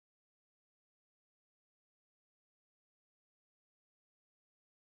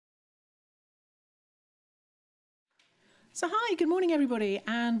So hi, good morning everybody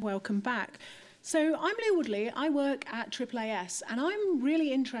and welcome back. So I'm Lou Woodley, I work at AAAS and I'm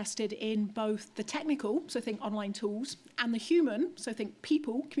really interested in both the technical, so think online tools, and the human, so think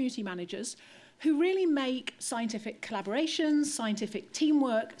people, community managers, who really make scientific collaborations, scientific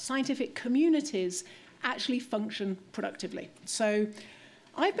teamwork, scientific communities actually function productively. So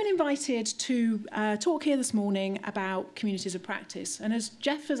I've been invited to talk here this morning about communities of practice, and as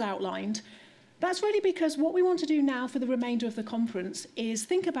Jeff has outlined, that's really because what we want to do now for the remainder of the conference is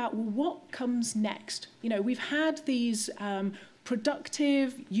think about, well, what comes next? You know, we've had these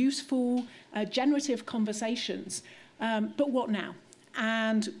productive, useful, generative conversations, but what now?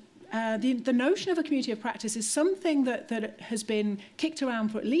 And the notion of a community of practice is something that has been kicked around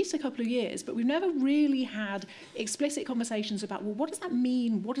for at least a couple of years, but we've never really had explicit conversations about, well, what does that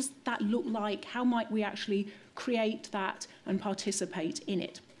mean? What does that look like? How might we actually create that and participate in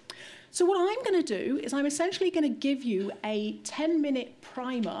it? So what I'm going to do is I'm essentially going to give you a 10-minute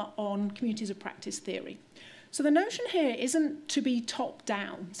primer on communities of practice theory. So the notion here isn't to be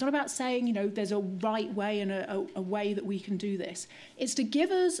top-down. It's not about saying, you know, there's a right way and a way that we can do this. It's to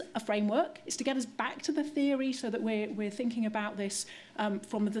give us a framework. It's to get us back to the theory so that we're thinking about this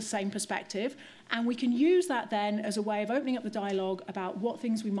from the same perspective. And we can use that then as a way of opening up the dialogue about what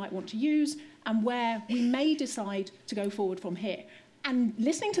things we might want to use and where we may decide to go forward from here. And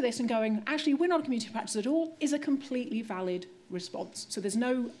listening to this and going, actually, we're not a community of practice at all, is a completely valid response. So there's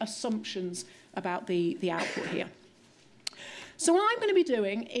no assumptions about the output here. So what I'm going to be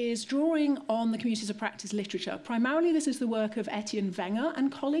doing is drawing on the communities of practice literature. Primarily, this is the work of Etienne Wenger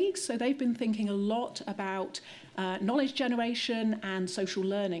and colleagues. So they've been thinking a lot about knowledge generation and social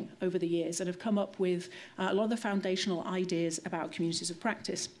learning over the years and have come up with a lot of the foundational ideas about communities of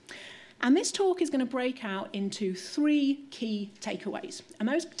practice. And this talk is going to break out into 3 key takeaways. And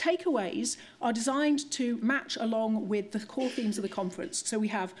those takeaways are designed to match along with the core themes of the conference. So we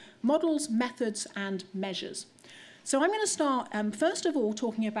have models, methods, and measures. So I'm going to start, first of all,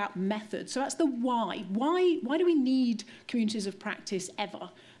 talking about methods. So that's the why. Why do we need communities of practice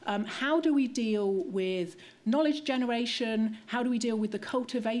ever? How do we deal with knowledge generation? How do we deal with the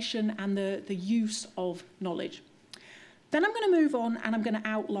cultivation and the use of knowledge? Then I'm going to move on and I'm going to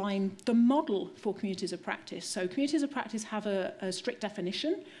outline the model for communities of practice. So communities of practice have a strict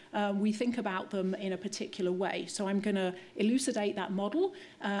definition. We think about them in a particular way. So I'm going to elucidate that model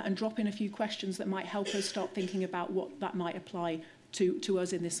and drop in a few questions that might help us start thinking about what that might apply to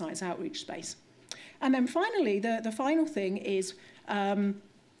us in this science outreach space. And then finally, the final thing is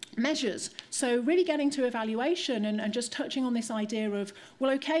measures. So really getting to evaluation and just touching on this idea of, well,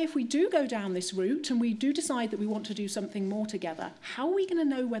 okay, if we do go down this route and we do decide that we want to do something more together, how are we going to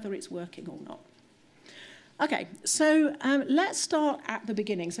know whether it's working or not? Okay, so let's start at the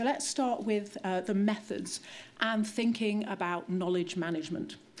beginning. So let's start with the methods and thinking about knowledge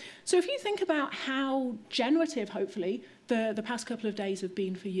management. So if you think about how generative, hopefully, the past couple of days have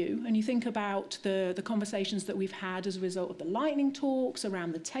been for you, and you think about the conversations that we've had as a result of the lightning talks,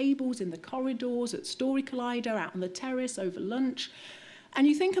 around the tables, in the corridors, at Story Collider, out on the terrace, over lunch, and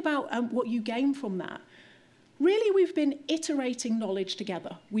you think about what you gain from that, really we've been iterating knowledge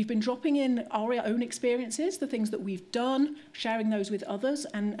together. We've been dropping in our own experiences, the things that we've done, sharing those with others,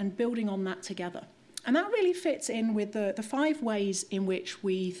 and building on that together. And that really fits in with the 5 ways in which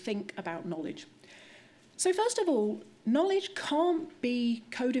we think about knowledge. So first of all, knowledge can't be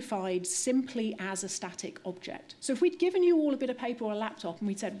codified simply as a static object. So if we'd given you all a bit of paper or a laptop and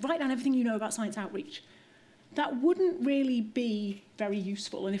we'd said, write down everything you know about science outreach, that wouldn't really be very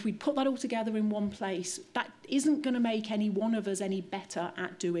useful. And if we'd put that all together in one place, that isn't going to make any one of us any better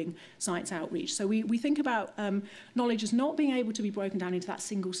at doing science outreach. So we think about knowledge as not being able to be broken down into that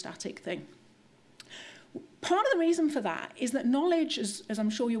single static thing. Part of the reason for that is that knowledge, as I'm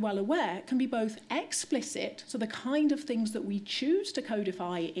sure you're well aware, can be both explicit, so the kind of things that we choose to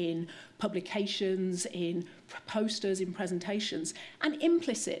codify in publications, in posters, in presentations, and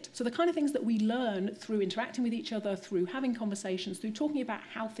implicit, so the kind of things that we learn through interacting with each other, through having conversations, through talking about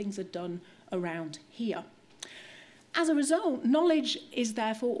how things are done around here. As a result, knowledge is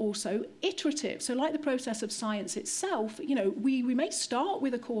therefore also iterative. So like the process of science itself, you know, we may start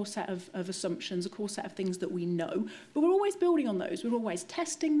with a core set of assumptions, a core set of things that we know, but we're always building on those. We're always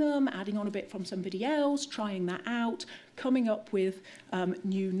testing them, adding on a bit from somebody else, trying that out, coming up with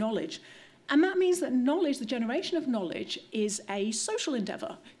new knowledge. And that means that knowledge, the generation of knowledge, is a social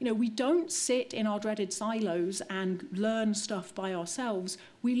endeavour. You know, we don't sit in our dreaded silos and learn stuff by ourselves.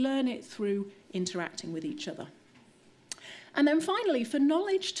 We learn it through interacting with each other. And then finally, for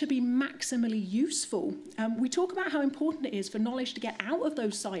knowledge to be maximally useful, we talk about how important it is for knowledge to get out of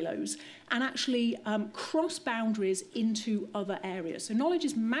those silos and actually cross boundaries into other areas. So knowledge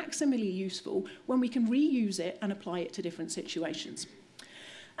is maximally useful when we can reuse it and apply it to different situations.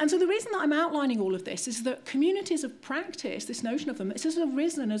 And so the reason that I'm outlining all of this is that communities of practice, this notion of them, this has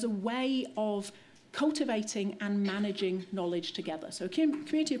arisen as a way of cultivating and managing knowledge together. So a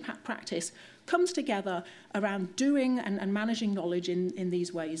community of practice comes together around doing and managing knowledge in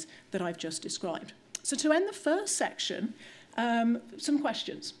these ways that I've just described. So to end the first section, some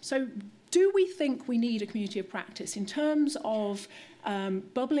questions. So do we think we need a community of practice in terms of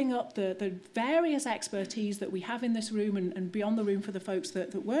bubbling up the various expertise that we have in this room and beyond the room for the folks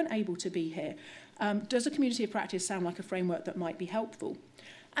that weren't able to be here? Does a community of practice sound like a framework that might be helpful?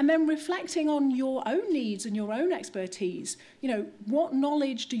 And then reflecting on your own needs and your own expertise, what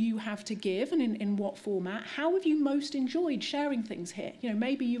knowledge do you have to give and in what format? How have you most enjoyed sharing things here?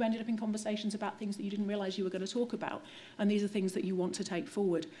 Maybe you ended up in conversations about things that you didn't realize you were going to talk about, and these are things that you want to take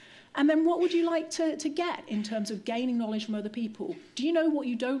forward. And then what would you like to get in terms of gaining knowledge from other people? Do you know what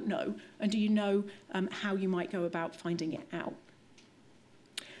you don't know, and do you know how you might go about finding it out?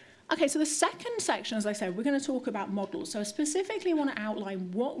 Okay, so the second section, as I said, we're going to talk about models. So I specifically want to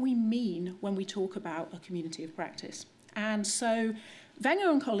outline what we mean when we talk about a community of practice. And so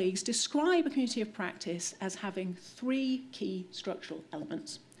Wenger and colleagues describe a community of practice as having three key structural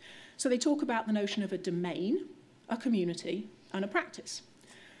elements. So they talk about the notion of a domain, a community, and a practice.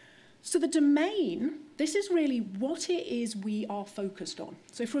 So the domain, this is really what it is we are focused on.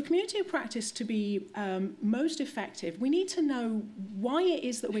 So for a community of practice to be most effective, we need to know why it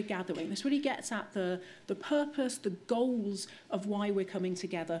is that we're gathering. This really gets at the purpose, the goals of why we're coming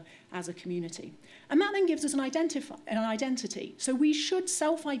together as a community. And that then gives us an identity. So we should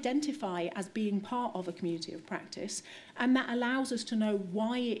self-identify as being part of a community of practice, and that allows us to know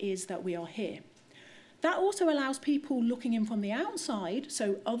why it is that we are here. That also allows people looking in from the outside,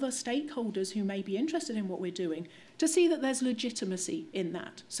 so other stakeholders who may be interested in what we're doing, to see that there's legitimacy in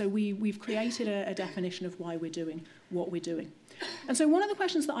that. So we've created a definition of why we're doing what we're doing. And so one of the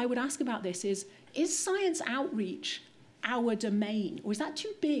questions that I would ask about this is science outreach our domain? Or is that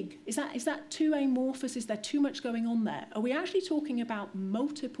too big? Is that too amorphous? Is there too much going on there? Are we actually talking about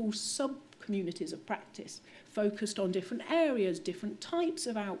multiple sub-communities of practice focused on different areas, different types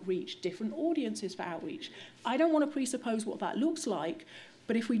of outreach, different audiences for outreach? I don't want to presuppose what that looks like,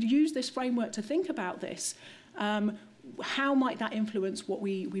 but if we use this framework to think about this, how might that influence what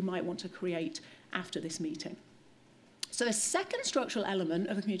we might want to create after this meeting? So the second structural element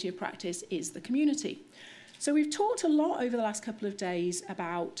of a community of practice is the community. So we've talked a lot over the last couple of days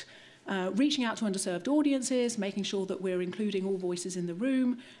about reaching out to underserved audiences, making sure that we're including all voices in the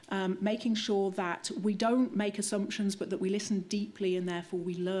room, making sure that we don't make assumptions, but that we listen deeply and therefore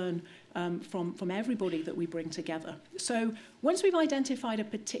we learn from everybody that we bring together. So once we've identified a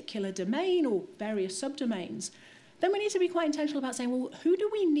particular domain or various subdomains, then we need to be quite intentional about saying, well, who do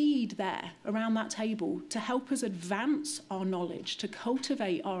we need there around that table to help us advance our knowledge, to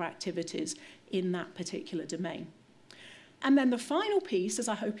cultivate our activities in that particular domain? And then the final piece, as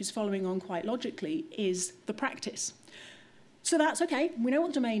I hope is following on quite logically, is the practice. So that's okay, we know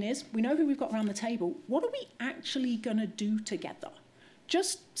what domain is, we know who we've got around the table. What are we actually going to do together?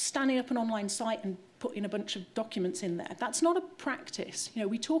 Just standing up an online site and putting a bunch of documents in there, that's not a practice.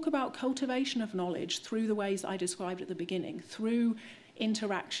 We talk about cultivation of knowledge through the ways that I described at the beginning, through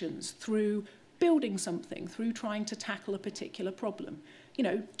interactions, through building something, through trying to tackle a particular problem.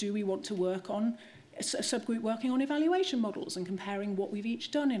 Do we want to work on a subgroup working on evaluation models and comparing what we've each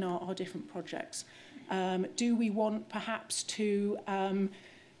done in our different projects? Do we want perhaps to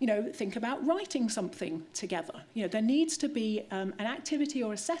think about writing something together? There needs to be an activity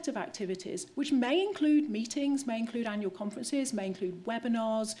or a set of activities which may include meetings, may include annual conferences, may include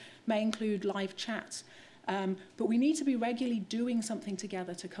webinars, may include live chats. But we need to be regularly doing something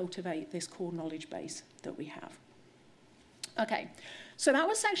together to cultivate this core knowledge base that we have. Okay, so that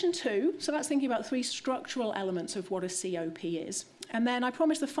was section 2. So that's thinking about 3 structural elements of what a COP is. And then I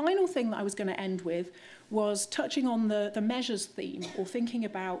promised the final thing that I was going to end with was touching on the measures theme, or thinking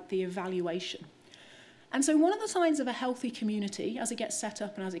about the evaluation. And so one of the signs of a healthy community, as it gets set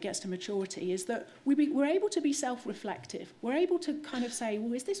up and as it gets to maturity, is that we're able to be self-reflective. We're able to kind of say,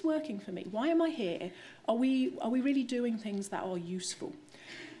 well, is this working for me? Why am I here? Are we really doing things that are useful?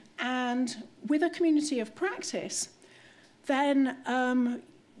 And with a community of practice, then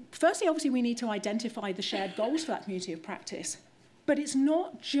firstly, obviously, we need to identify the shared goals for that community of practice. But it's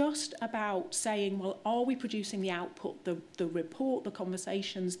not just about saying, well, are we producing the output, the report, the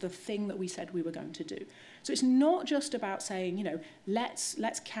conversations, the thing that we said we were going to do? So it's not just about saying, let's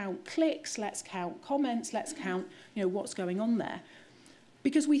count clicks, let's count comments, let's count, what's going on there.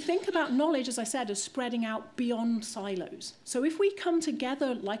 Because we think about knowledge, as I said, as spreading out beyond silos. So if we come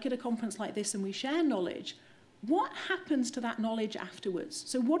together, like at a conference like this, and we share knowledge, what happens to that knowledge afterwards?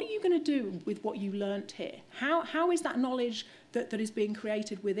 So what are you going to do with what you learnt here? How is that knowledge that is being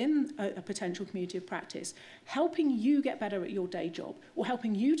created within a potential community of practice helping you get better at your day job, or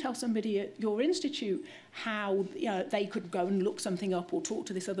helping you tell somebody at your institute how they could go and look something up or talk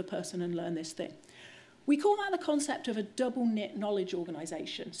to this other person and learn this thing? We call that the concept of a double-knit knowledge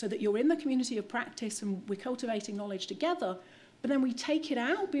organisation, so that you're in the community of practice and we're cultivating knowledge together, but then we take it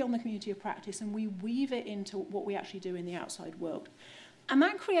out beyond the community of practice and we weave it into what we actually do in the outside world. And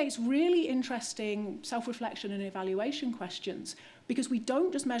that creates really interesting self-reflection and evaluation questions, because we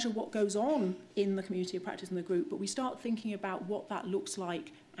don't just measure what goes on in the community of practice in the group, but we start thinking about what that looks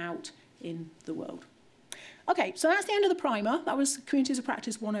like out in the world. Okay, so that's the end of the primer. That was Communities of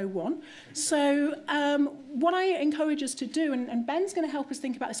Practice 101. So what I encourage us to do, and Ben's going to help us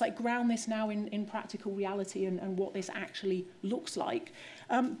think about this, like ground this now in practical reality and what this actually looks like.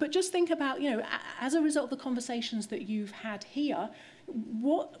 But just think about, as a result of the conversations that you've had here,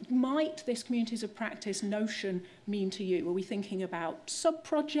 what might this Communities of Practice notion mean to you? Are we thinking about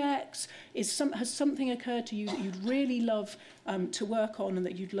sub-projects? Has something occurred to you that you'd really love to work on and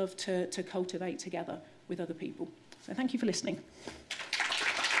that you'd love to cultivate together with other people? So thank you for listening.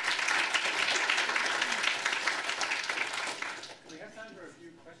 We have time for a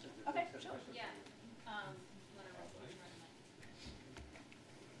few questions. Okay, sure. Yeah.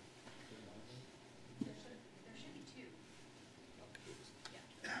 There should be two. Yeah.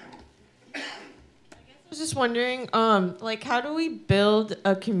 I was just wondering, how do we build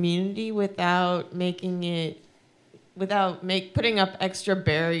a community without putting up extra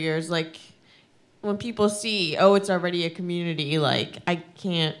barriers? Like, when people see, oh, it's already a community, like I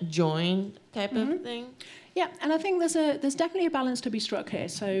can't join type of thing. Yeah, and I think there's definitely a balance to be struck here.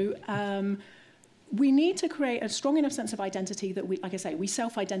 So we need to create a strong enough sense of identity that we, like I say, we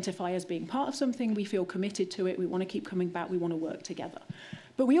self-identify as being part of something, we feel committed to it, we want to keep coming back, we want to work together.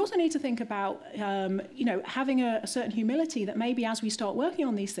 But we also need to think about, having a certain humility that maybe as we start working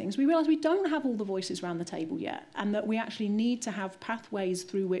on these things, we realise we don't have all the voices around the table yet, and that we actually need to have pathways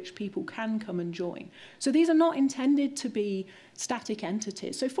through which people can come and join. So these are not intended to be static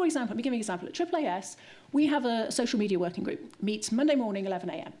entities. So for example, let me give you an example. At AAAS, we have a social media working group, meets Monday morning, 11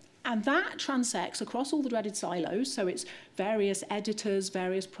 a.m. And that transects across all the dreaded silos, so it's various editors,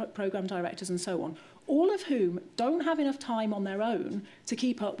 various program directors and so on, all of whom don't have enough time on their own to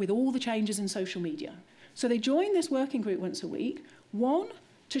keep up with all the changes in social media. So they join this working group once a week, one,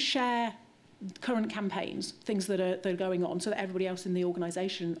 to share current campaigns, things that are going on, so that everybody else in the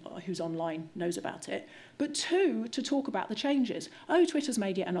organisation who's online knows about it, but two, to talk about the changes. Oh, Twitter's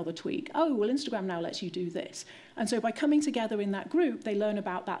made yet another tweak. Oh, well, Instagram now lets you do this. And so by coming together in that group, they learn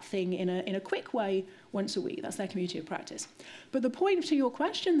about that thing in a quick way once a week. That's their community of practice. But the point to your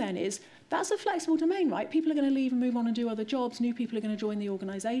question then is, that's a flexible domain, right? People are going to leave and move on and do other jobs. New people are going to join the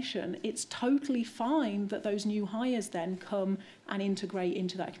organisation. It's totally fine that those new hires then come and integrate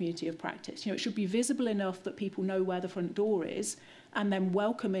into that community of practice. It should be visible enough that people know where the front door is, and then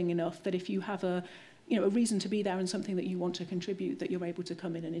welcoming enough that if you have a reason to be there and something that you want to contribute, that you're able to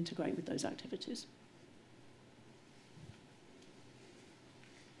come in and integrate with those activities.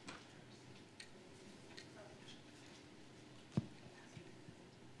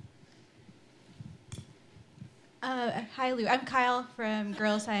 Hi, Lou. I'm Kyle from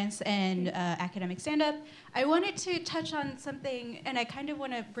Girls Science and Academic Stand-Up. I wanted to touch on something, and I kind of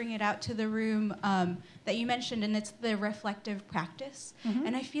want to bring it out to the room that you mentioned, and it's the reflective practice.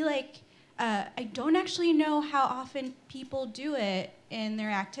 And I feel like I don't actually know how often people do it in their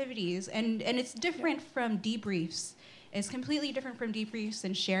activities, and it's different from debriefs. It's completely different from debriefs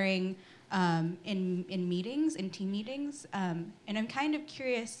and sharing in meetings, in team meetings. And I'm kind of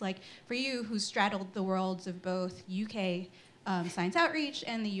curious, like, for you who straddled the worlds of both UK science outreach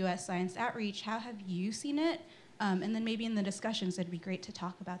and the US science outreach, how have you seen it? And then maybe in the discussions, it'd be great to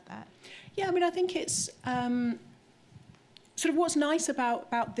talk about that. Yeah, I mean, I think it's sort of what's nice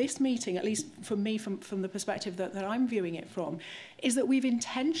about this meeting, at least for me, from the perspective that I'm viewing it from, is that we've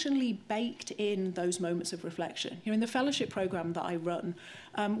intentionally baked in those moments of reflection. In the fellowship program that I run,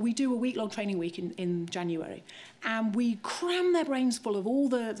 we do a week-long training week in January, and we cram their brains full of all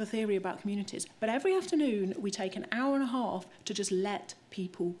the theory about communities. But every afternoon, we take an hour and a half to just let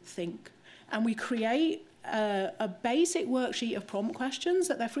people think. And we create a basic worksheet of prompt questions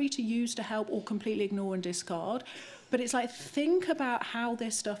that they're free to use to help or completely ignore and discard. But it's like, think about how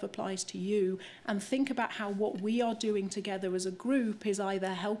this stuff applies to you, and think about how what we are doing together as a group is either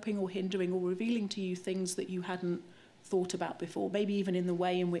helping or hindering or revealing to you things that you hadn't thought about before, maybe even in the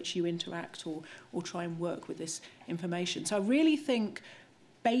way in which you interact or try and work with this information. So I really think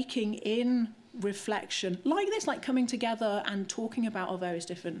baking in reflection like this, like coming together and talking about our various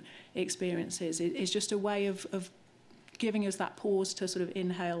different experiences, is just a way of giving us that pause to sort of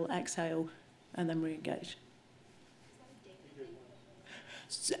inhale, exhale, and then re-engage.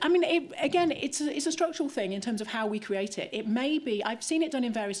 I mean, it's a structural thing in terms of how we create it. It may be, I've seen it done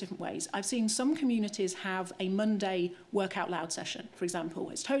in various different ways. I've seen some communities have a Monday work out loud session, for example.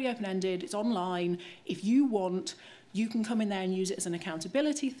 It's totally open-ended, it's online. If you want, you can come in there and use it as an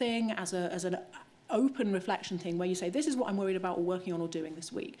accountability thing, as an open reflection thing where you say, this is what I'm worried about or working on or doing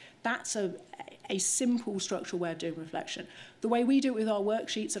this week. That's a simple structural way of doing reflection. The way we do it with our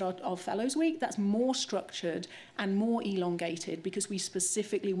worksheets at our Fellows Week, that's more structured and more elongated because we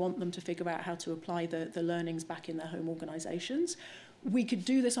specifically want them to figure out how to apply the learnings back in their home organisations. We could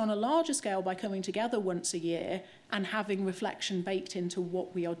do this on a larger scale by coming together once a year and having reflection baked into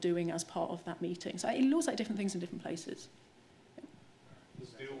what we are doing as part of that meeting. So it looks like different things in different places.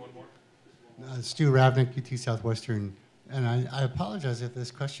 Stu, one more. Stu Ravnick, UT Southwestern. And I apologize if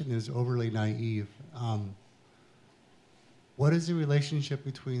this question is overly naive. What is the relationship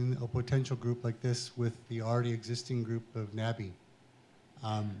between a potential group like this with the already existing group of NABI?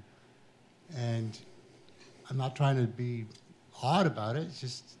 And I'm not trying to be odd about it. It's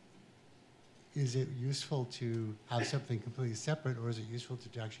just, is it useful to have something completely separate, or is it useful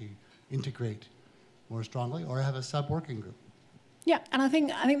to actually integrate more strongly, or have a sub-working group? Yeah, and I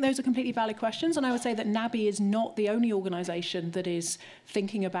think those are completely valid questions, and I would say that NABI is not the only organisation that is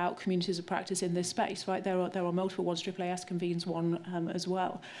thinking about communities of practice in this space, right? There are multiple ones. AAAS convenes one as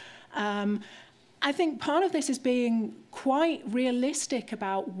well. I think part of this is being quite realistic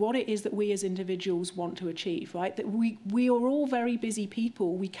about what it is that we as individuals want to achieve, right? That we are all very busy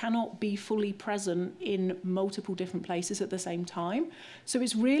people. We cannot be fully present in multiple different places at the same time. So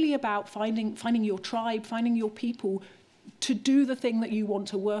it's really about finding your tribe, finding your people to do the thing that you want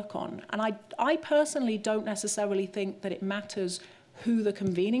to work on. And I personally don't necessarily think that it matters who the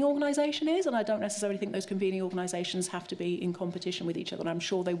convening organisation is, and I don't necessarily think those convening organisations have to be in competition with each other, and I'm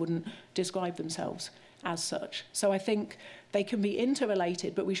sure they wouldn't describe themselves as such. So I think they can be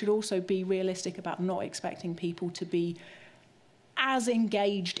interrelated, but we should also be realistic about not expecting people to be as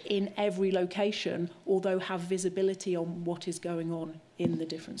engaged in every location, although have visibility on what is going on in the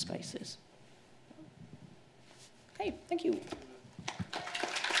different spaces. Okay, thank you.